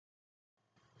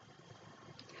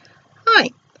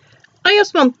I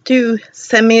just want to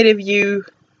semi-review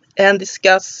and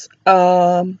discuss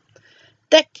a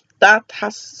deck that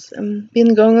has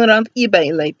been going around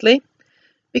eBay lately,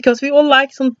 because we all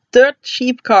like some dirt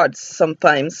cheap cards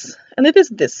sometimes, and it is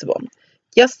this one.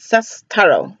 Just Says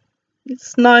Tarot.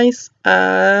 It's nice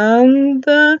and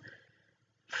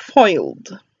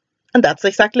foiled, and that's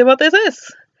exactly what this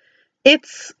is.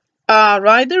 It's a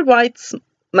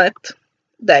Rider-Waite-Smith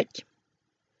deck,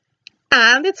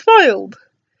 and it's foiled.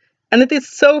 And it is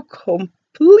so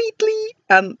completely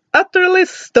and utterly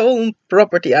stolen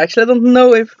property. Actually, I don't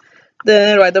know if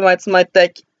the Rider-Waite-Smith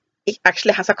deck it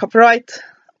actually has a copyright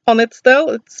on it still.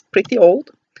 It's pretty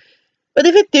old. But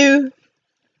if it do,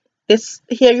 this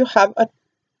here you have a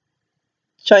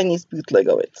Chinese bootleg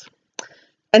of it.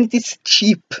 And it is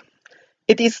cheap.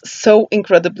 It is so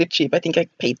incredibly cheap. I think I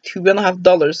paid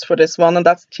 $2.50 for this one, and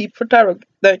that's cheap for tarot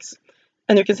decks.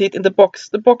 And you can see it in the box.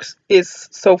 The box is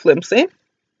so flimsy.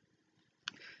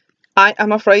 I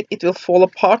am afraid it will fall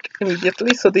apart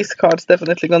immediately, so this card's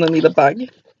definitely gonna need a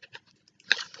bag.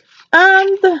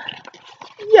 And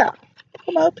yeah,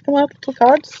 come out, little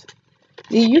cards.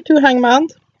 You too, Hangman.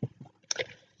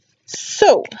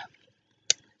 So,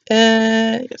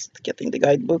 just getting the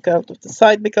guidebook out of the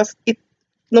side because it's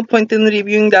no point in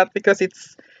reviewing that because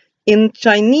it's in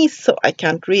Chinese, so I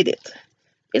can't read it.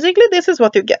 Basically, this is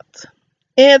what you get.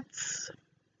 It's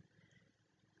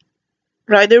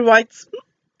Rider-Waite-Smith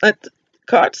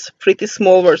cards, pretty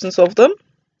small versions of them,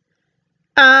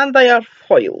 and they are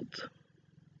foiled.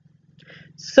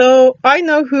 So I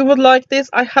know who would like this.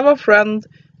 I have a friend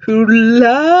who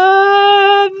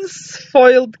loves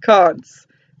foiled cards,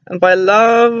 and by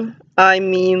love I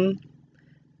mean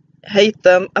hate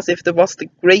them as if it was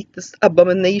the greatest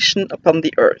abomination upon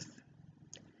the earth.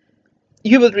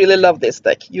 You would really love this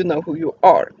deck. You know who you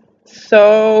are.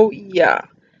 So yeah,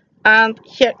 and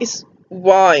here is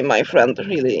why my friend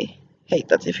really hate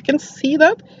that. If you can see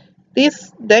that,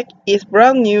 this deck is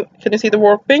brand new. Can you see the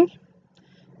warping?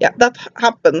 Yeah, that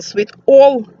happens with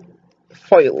all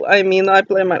foil. I mean, I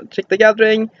play Magic the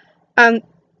Gathering, and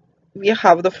we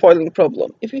have the foiling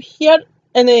problem. If you hear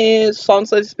any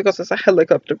sounds, it's because there's a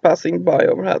helicopter passing by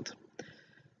overhead.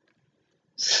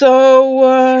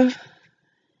 So,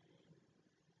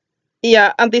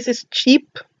 yeah, and this is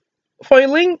cheap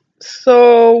foiling,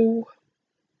 so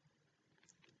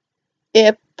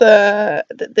there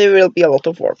will be a lot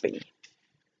of warping.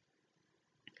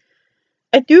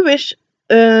 I do wish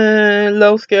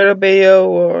Low Scarabeo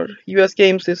or US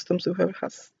Game Systems, who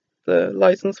has the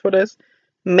license for this,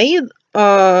 made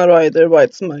a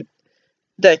Rider-Waite-Smith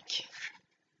deck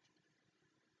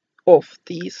of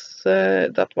these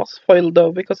that was foiled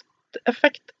though, because the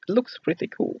effect looks pretty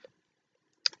cool.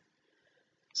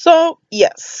 So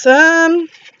yes,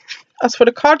 as for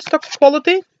the cardstock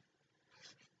quality,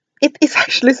 it is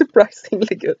actually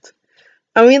surprisingly good.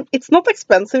 I mean, it's not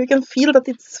expensive. You can feel that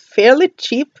it's fairly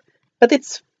cheap, but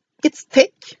it's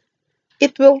thick.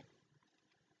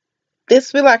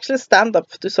 This will actually stand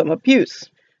up to some abuse.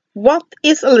 What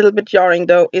is a little bit jarring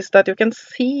though is that you can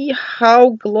see how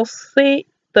glossy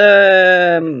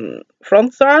the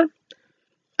fronts are,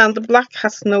 and the black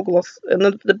has no gloss.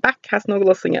 The back has no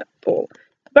glossing at all.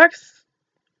 The backs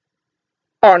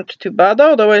aren't too bad,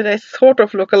 although they sort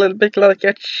of look a little bit like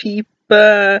a cheap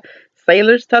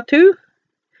sailor's tattoo.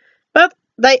 But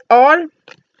they are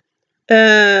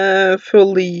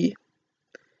fully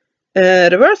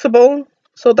reversible,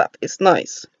 so that is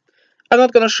nice. I'm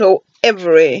not gonna show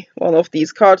every one of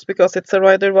these cards because it's a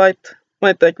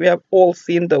Rider-Waite-Smith deck. We have all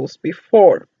seen those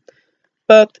before.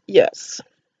 But yes,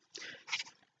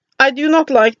 I do not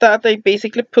like that they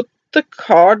basically put the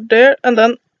card there and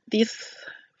then this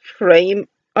frame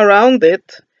around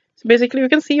it. So basically you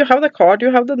can see you have the card,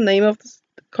 you have the name of the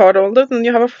card holder, and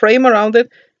you have a frame around it,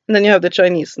 and then you have the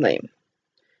Chinese name.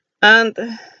 And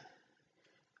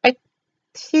I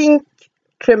think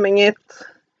trimming it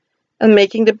and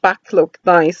making the back look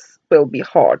nice will be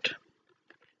hard.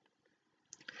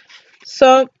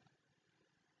 So,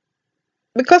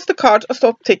 because the cards are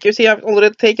so thick, you see I've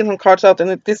already taken some cards out,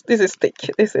 and this is thick.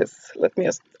 This is, let me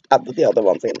just add the other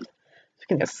ones in, you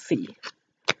can just see.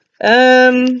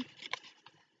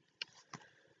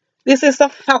 This is a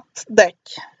fat deck,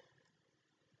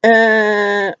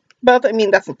 but I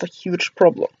mean that's not a huge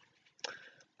problem.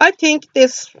 I think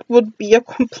this would be a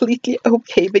completely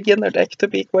okay beginner deck, to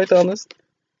be quite honest.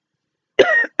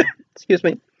 Excuse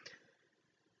me.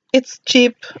 It's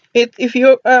cheap. If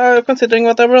you are considering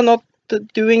whether or not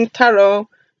doing tarot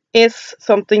is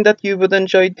something that you would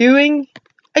enjoy doing,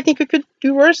 I think you could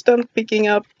do worse than picking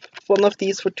up one of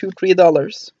these for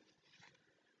 $2-3.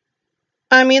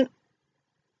 I mean,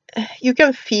 you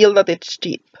can feel that it's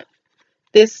cheap.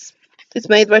 This is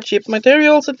made by cheap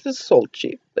materials, it is sold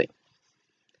cheaply.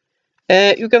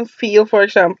 You can feel, for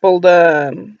example,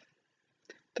 the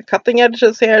cutting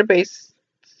edges here,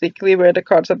 basically where the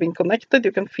cards have been connected.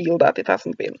 You can feel that it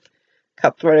hasn't been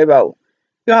cut very well.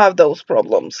 You have those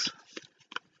problems.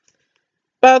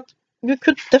 But you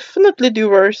could definitely do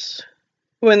worse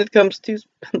when it comes to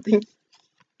spending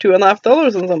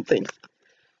 $2.50 on something.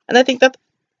 And I think that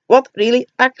what really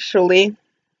actually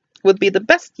would be the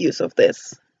best use of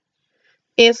this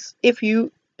is if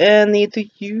you need to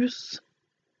use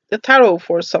the tarot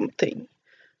for something.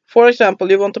 For example,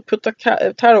 you want to put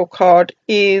a tarot card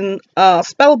in a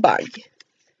spell bag.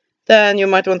 Then you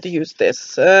might want to use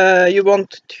this. You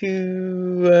want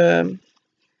to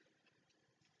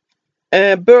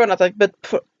burn attack, but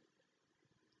for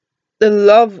the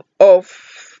love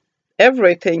of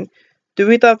everything, do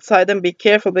it outside and be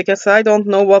careful, because I don't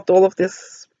know what all of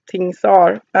these things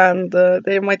are, and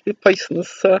they might be poisonous.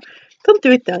 So don't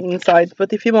do it inside.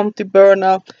 But if you want to burn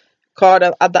a card,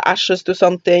 add the ashes to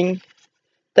something,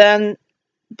 then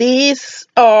these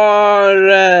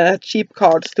are cheap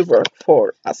cards to work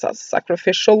for as a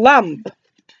sacrificial lamb.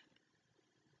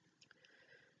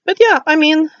 But yeah, I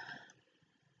mean,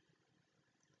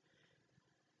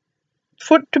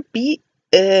 for to be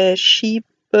cheap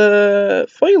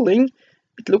foiling,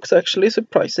 it looks actually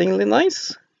surprisingly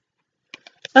nice.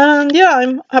 And yeah,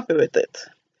 I'm happy with it.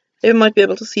 You might be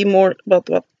able to see more about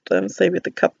what I'm saying with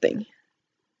the cutting.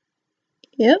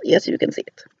 Yeah, yes, you can see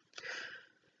it.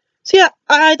 So yeah,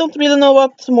 I don't really know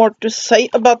what more to say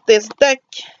about this deck.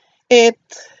 It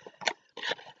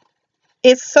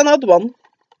is an odd one,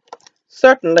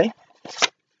 certainly.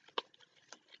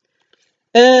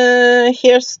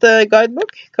 Here's the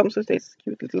guidebook. Comes with this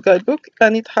cute little guidebook,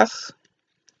 and it has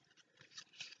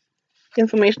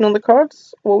information on the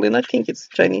cards. All in, I think it's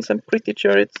Chinese. I'm pretty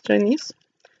sure it's Chinese.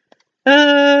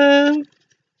 There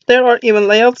are even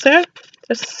layouts here.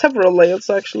 There's several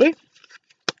layouts actually.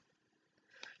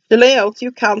 The layouts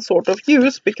you can sort of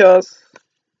use because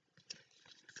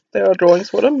there are drawings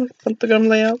for them. Pentagram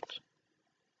layout,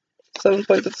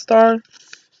 7-pointed star,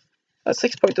 a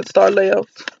 6-pointed star layout,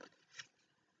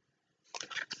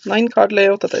 9-card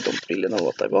layout that I don't really know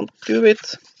what I want to do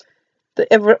with.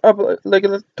 The ever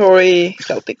obligatory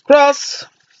Celtic cross.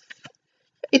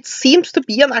 It seems to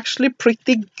be an actually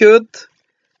pretty good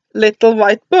little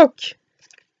white book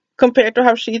compared to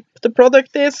how cheap the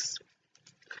product is.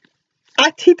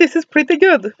 I think this is pretty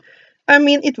good. I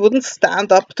mean, it wouldn't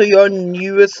stand up to your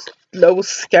newest Low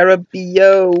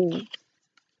Scarabeo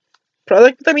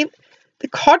product, but I mean, the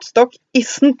cardstock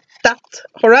isn't that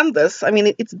horrendous. I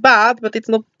mean, it's bad, but it's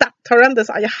not that horrendous.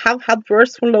 I have had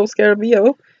worse from Low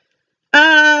Scarabeo.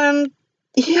 And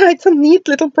yeah, it's a neat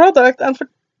little product, and for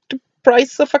the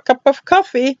price of a cup of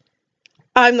coffee,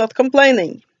 I'm not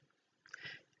complaining.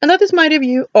 And that is my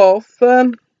review of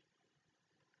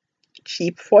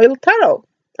cheap foil tarot.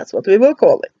 That's what we will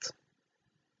call it.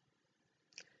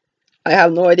 I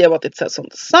have no idea what it says on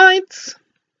the sides,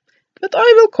 but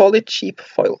I will call it cheap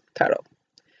foil tarot.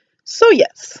 So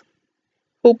yes,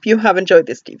 hope you have enjoyed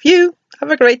this review.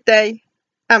 Have a great day,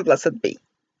 and blessed be.